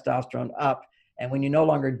your testosterone up. And when you no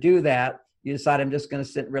longer do that, you decide, I'm just going to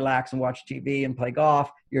sit and relax and watch TV and play golf,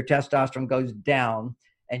 your testosterone goes down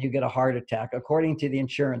and you get a heart attack, according to the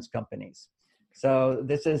insurance companies. So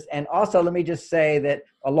this is, and also let me just say that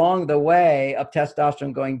along the way of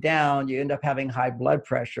testosterone going down, you end up having high blood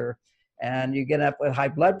pressure. And you get up with high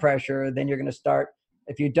blood pressure, then you're going to start,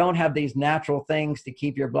 if you don't have these natural things to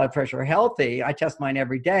keep your blood pressure healthy, I test mine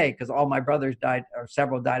every day because all my brothers died, or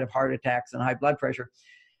several died of heart attacks and high blood pressure,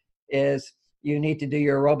 is you need to do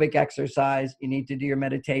your aerobic exercise, you need to do your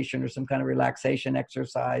meditation or some kind of relaxation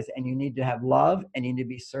exercise, and you need to have love, and you need to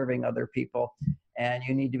be serving other people, and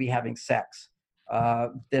you need to be having sex.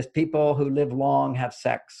 There's people who live long have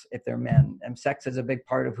sex if they're men, and sex is a big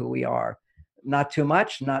part of who we are. Not too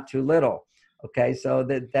much, not too little. Okay, so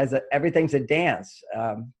everything's a dance.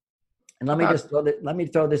 And let me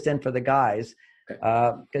throw this in for the guys,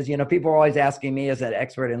 because people are always asking me as an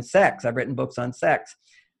expert in sex. I've written books on sex.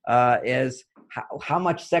 Is how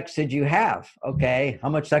much sex did you have? Okay, how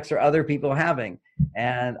much sex are other people having,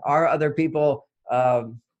 and are other people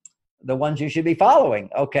the ones you should be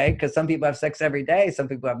following? Okay, because some people have sex every day, some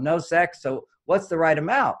people have no sex. So what's the right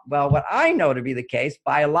amount? Well, what I know to be the case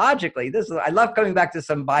biologically, I love coming back to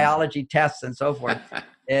some biology tests and so forth,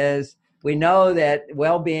 is we know that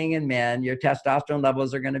well-being in men, your testosterone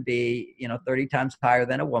levels are going to be 30 times higher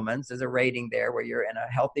than a woman's. There's a rating there where you're in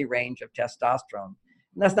a healthy range of testosterone.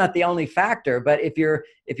 And that's not the only factor, but if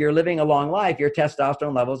you're living a long life, your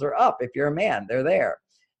testosterone levels are up. If you're a man, they're there.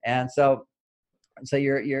 And so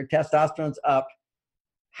your testosterone's up.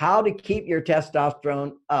 How to keep your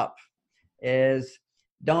testosterone up is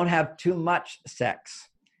don't have too much sex.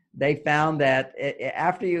 They found that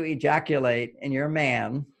after you ejaculate and you're a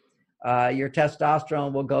man, your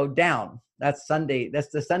testosterone will go down. That's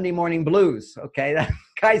the Sunday morning blues. Okay, that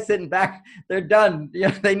guy's sitting back, they're done.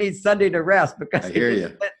 They need Sunday to rest because I hear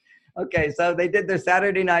you. Okay, so they did their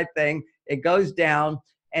Saturday night thing. It goes down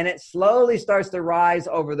and it slowly starts to rise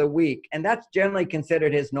over the week, and that's generally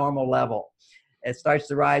considered his normal level. It starts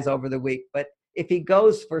to rise over the week, but if he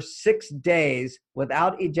goes for 6 days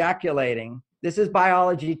without ejaculating, this is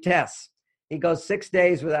biology tests. He goes 6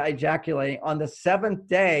 days without ejaculating. On the 7th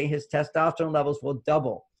day, his testosterone levels will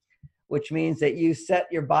double, which means that you set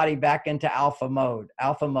your body back into alpha mode.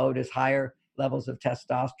 Alpha mode is higher levels of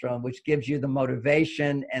testosterone, which gives you the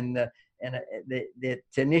motivation and to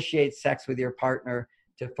initiate sex with your partner,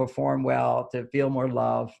 to perform well, to feel more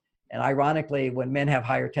love. And ironically, when men have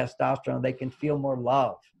higher testosterone, they can feel more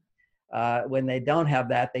love. When they don't have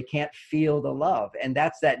that, they can't feel the love. And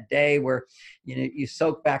that's that day where you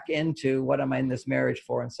soak back into what am I in this marriage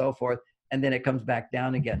for and so forth. And then it comes back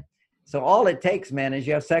down again. So all it takes, man, is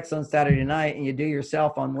you have sex on Saturday night and you do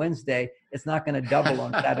yourself on Wednesday. It's not going to double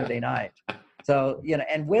on Saturday night. So,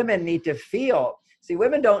 and women need to feel. See,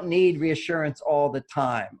 women don't need reassurance all the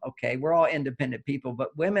time. Okay. We're all independent people,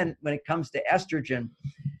 but women, when it comes to estrogen,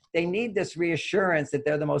 they need this reassurance that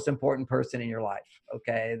they're the most important person in your life,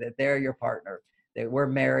 okay? That they're your partner, that we're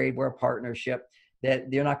married, we're a partnership,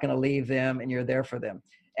 that you're not going to leave them and you're there for them.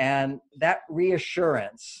 And that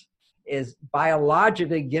reassurance is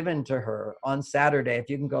biologically given to her on Saturday. If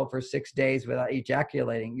you can go for 6 days without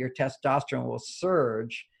ejaculating, your testosterone will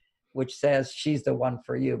surge, which says she's the one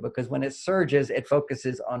for you. Because when it surges, it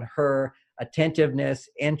focuses on her attentiveness,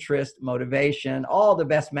 interest, motivation. All the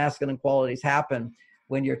best masculine qualities happen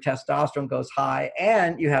when your testosterone goes high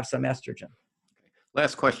and you have some estrogen.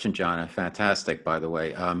 Last question, John. Fantastic, by the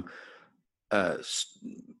way.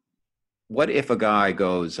 What if a guy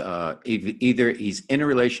goes, either he's in a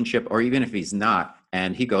relationship or even if he's not,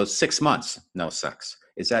 and he goes 6 months, no sex?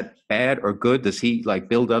 Is that bad or good? Does he like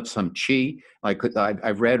build up some chi? Like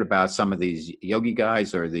I've read about some of these yogi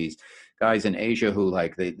guys or these guys in Asia who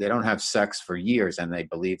like, they don't have sex for years and they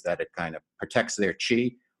believe that it kind of protects their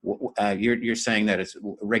chi. You're saying that it's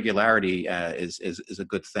regularity is a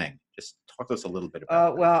good thing. Just talk to us a little bit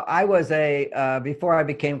about well, I was before I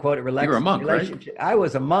became quote a You're a monk, right? I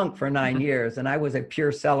was a monk for 9 years, and I was a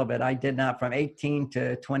pure celibate. I did not, from 18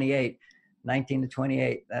 to 28, 19 to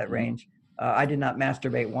 28, that range. I did not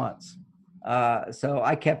masturbate once. So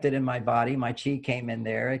I kept it in my body. My chi came in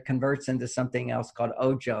there. It converts into something else called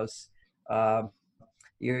ojos.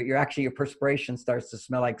 Your perspiration starts to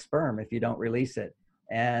smell like sperm if you don't release it.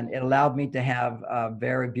 And it allowed me to have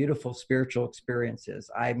very beautiful spiritual experiences.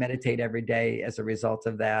 I meditate every day as a result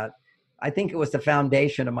of that. I think it was the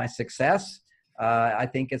foundation of my success. I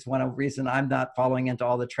think it's one of the reasons I'm not falling into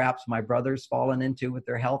all the traps my brother's fallen into with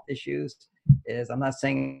their health issues. I'm not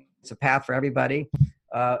saying it's a path for everybody.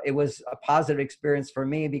 It was a positive experience for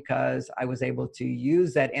me because I was able to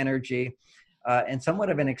use that energy in somewhat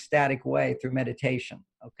of an ecstatic way through meditation.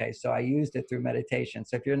 Okay, so I used it through meditation.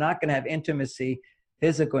 So if you're not going to have intimacy,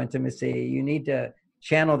 physical intimacy, you need to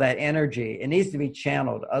channel that energy. It needs to be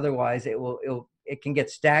channeled. Otherwise, it can get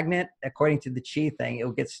stagnant. According to the chi thing, it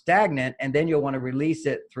will get stagnant, and then you'll want to release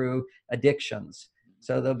it through addictions.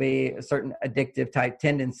 So there'll be certain addictive type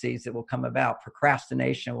tendencies that will come about.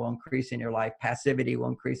 Procrastination will increase in your life. Passivity will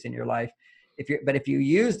increase in your life. But if you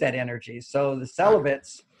use that energy, so the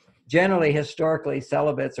celibates, generally, historically,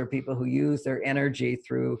 celibates are people who use their energy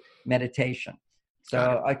through meditation.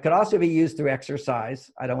 So it could also be used through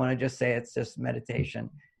exercise. I don't want to just say it's just meditation,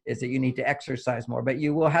 is that you need to exercise more, but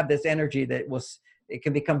you will have this energy that it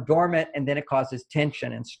can become dormant, and then it causes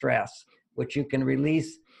tension and stress, which you can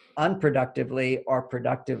release unproductively or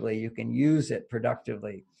productively. You can use it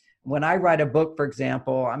productively. When I write a book, for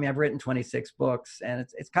example, I mean, I've written 26 books, and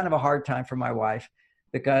it's kind of a hard time for my wife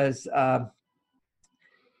because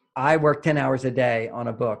I work 10 hours a day on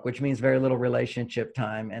a book, which means very little relationship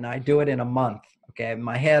time. And I do it in a month. Okay. In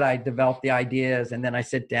my head, I develop the ideas, and then I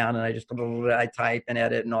sit down and I type and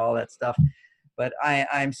edit and all that stuff. But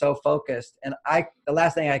I'm so focused, and the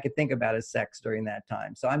last thing I could think about is sex during that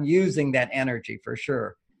time. So I'm using that energy for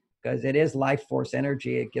sure, because it is life force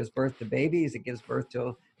energy. It gives birth to babies. It gives birth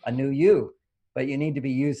to a new you, but you need to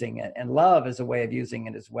be using it. And love is a way of using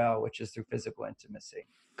it as well, which is through physical intimacy.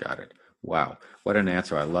 Got it. Wow. What an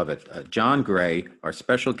answer. I love it. John Gray, our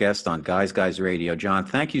special guest on Guys Guys Radio. John,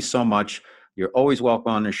 thank you so much. You're always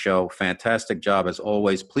welcome on the show. Fantastic job as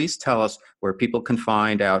always. Please tell us where people can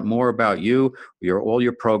find out more about you, all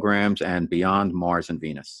your programs, and Beyond Mars and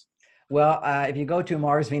Venus. Well, if you go to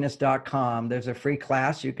marsvenus.com, there's a free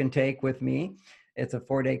class you can take with me. It's a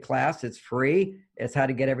 4-day class. It's free. It's how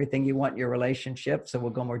to get everything you want in your relationship. So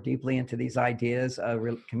we'll go more deeply into these ideas,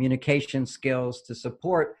 communication skills to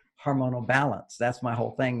support hormonal balance. That's my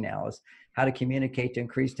whole thing now, is how to communicate to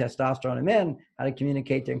increase testosterone in men, how to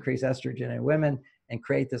communicate to increase estrogen in women, and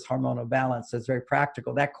create this hormonal balance. So it's very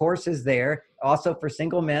practical. That course is there also for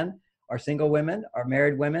single men or single women or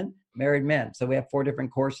married women, married men. So we have 4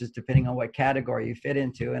 different courses depending on what category you fit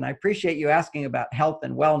into. And I appreciate you asking about health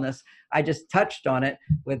and wellness. I just touched on it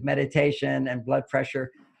with meditation and blood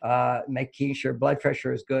pressure, making sure blood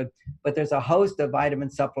pressure is good. But there's a host of vitamin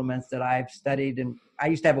supplements that I've studied. And I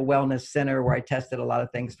used to have a wellness center where I tested a lot of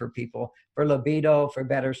things for people, for libido, for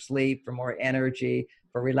better sleep, for more energy,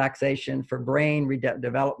 for relaxation, for brain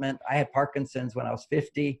development. I had Parkinson's when I was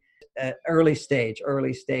 50. Early stage,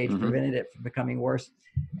 prevented it from becoming worse.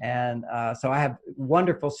 And so I have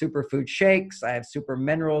wonderful superfood shakes. I have super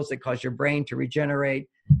minerals that cause your brain to regenerate,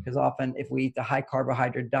 because often if we eat the high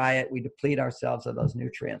carbohydrate diet, we deplete ourselves of those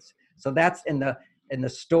nutrients. So that's in the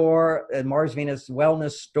store, Mars Venus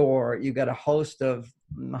Wellness Store. You got a host of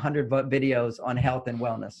 100 videos on health and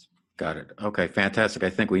wellness. Got it. Okay, fantastic. I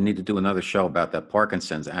think we need to do another show about that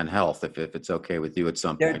Parkinson's and health, if it's okay with you at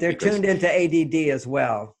some point. They're tuned into ADD as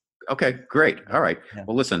well. Okay, great. All right. Yeah.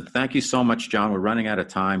 Well, listen, thank you so much, John. We're running out of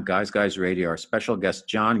time. Guys Radio, our special guest,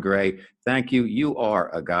 John Gray. Thank you. You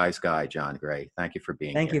are a guy's guy, John Gray. Thank you for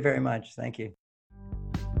being here. Thank you very much. Thank you.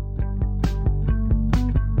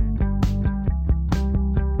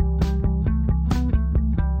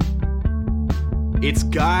 It's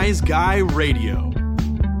Guys Guy Radio.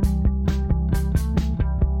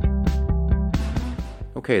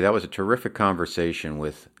 Okay, that was a terrific conversation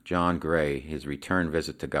with John Gray, his return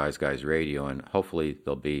visit to Guys Radio, and hopefully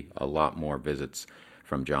there'll be a lot more visits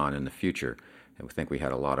from John in the future. And we think we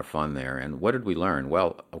had a lot of fun there. And what did we learn?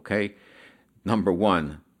 Well, okay, number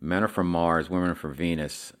one, men are from Mars, women are from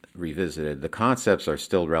Venus, revisited. The concepts are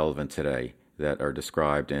still relevant today that are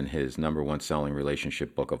described in his number one selling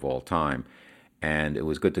relationship book of all time. And it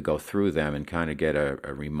was good to go through them and kind of get a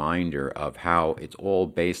reminder of how it's all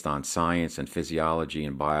based on science and physiology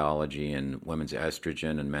and biology and women's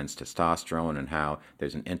estrogen and men's testosterone, and how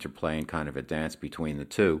there's an interplay and kind of a dance between the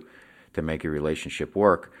two to make a relationship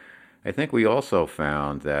work. I think we also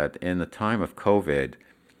found that in the time of COVID,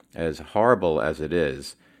 as horrible as it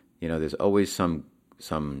is, there's always some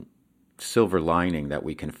silver lining that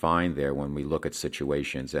we can find there when we look at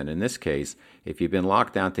situations. And in this case, if you've been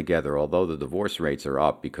locked down together, although the divorce rates are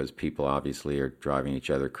up because people obviously are driving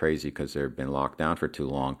each other crazy because they've been locked down for too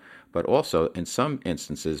long, but also in some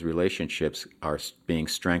instances, relationships are being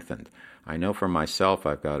strengthened. I know for myself,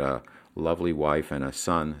 I've got a lovely wife and a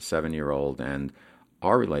son, 7-year-old, and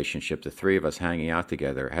our relationship, the three of us hanging out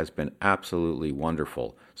together, has been absolutely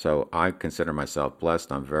wonderful. So I consider myself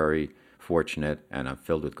blessed. I'm very fortunate, and I'm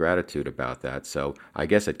filled with gratitude about that. So I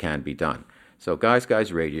guess it can be done. So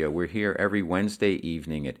Guys Radio, we're here every Wednesday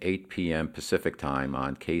evening at 8 p.m. Pacific time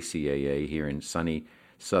on KCAA here in sunny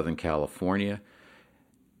Southern California.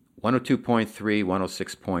 102.3,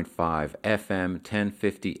 106.5 FM,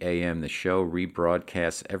 1050 AM. The show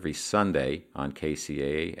rebroadcasts every Sunday on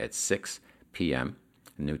KCAA at 6 p.m.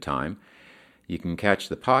 new time. You can catch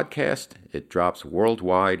the podcast. It drops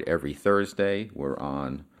worldwide every Thursday. We're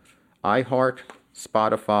on iHeart,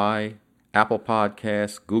 Spotify, Apple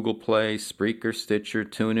Podcasts, Google Play, Spreaker, Stitcher,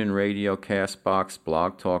 TuneIn Radio, CastBox,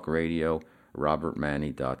 Blog Talk Radio,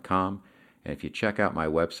 robertmanni.com. And if you check out my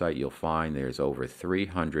website, you'll find there's over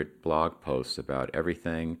 300 blog posts about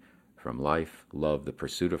everything from life, love, the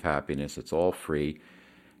pursuit of happiness. It's all free.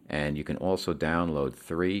 And you can also download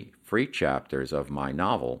 3 free chapters of my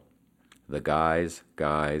novel, The Guy's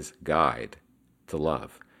Guide to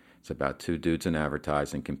Love. It's about 2 dudes in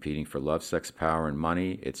advertising competing for love, sex, power, and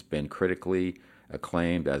money. It's been critically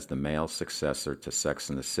acclaimed as the male successor to Sex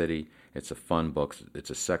and the City. It's a fun book.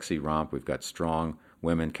 It's a sexy romp. We've got strong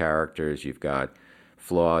women characters. You've got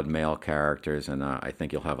flawed male characters, and I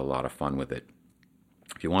think you'll have a lot of fun with it.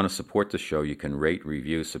 If you want to support the show, you can rate,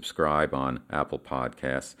 review, subscribe on Apple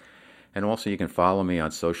Podcasts. And also you can follow me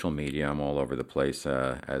on social media. I'm all over the place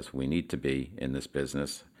as we need to be in this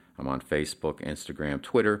business. I'm on Facebook, Instagram,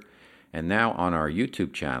 Twitter, and now on our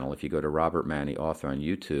YouTube channel. If you go to Robert Manni, author on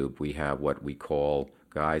YouTube, we have what we call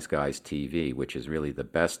Guys TV, which is really the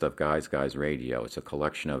best of Guys Radio. It's a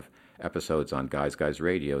collection of episodes on Guys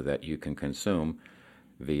Radio that you can consume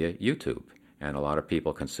via YouTube. And a lot of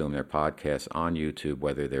people consume their podcasts on YouTube,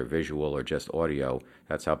 whether they're visual or just audio.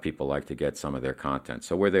 That's how people like to get some of their content.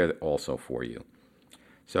 So we're there also for you.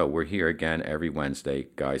 So we're here again every Wednesday,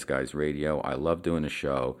 Guys Radio. I love doing the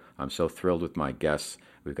show. I'm so thrilled with my guests.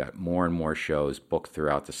 We've got more and more shows booked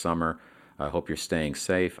throughout the summer. I hope you're staying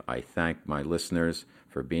safe. I thank my listeners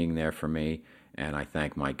for being there for me, and I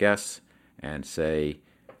thank my guests and say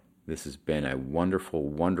this has been a wonderful,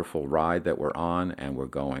 wonderful ride that we're on, and we're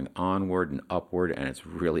going onward and upward, and it's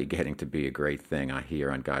really getting to be a great thing I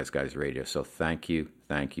hear on Guys Radio. So thank you.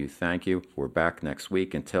 We're back next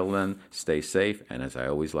week. Until then, stay safe, and as I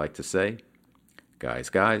always like to say,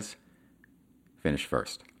 guys, finish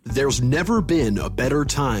first. There's never been a better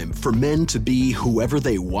time for men to be whoever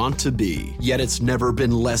they want to be, yet it's never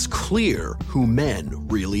been less clear who men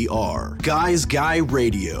really are. Guys Guy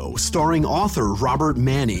Radio, starring author Robert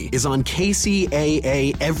Manni, is on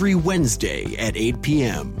KCAA every Wednesday at 8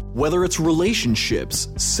 p.m. Whether it's relationships,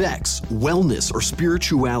 sex, wellness, or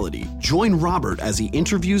spirituality, join Robert as he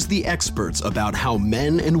interviews the experts about how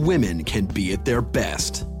men and women can be at their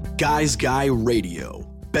best. Guys Guy Radio.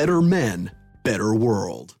 Better men, better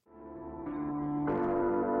world.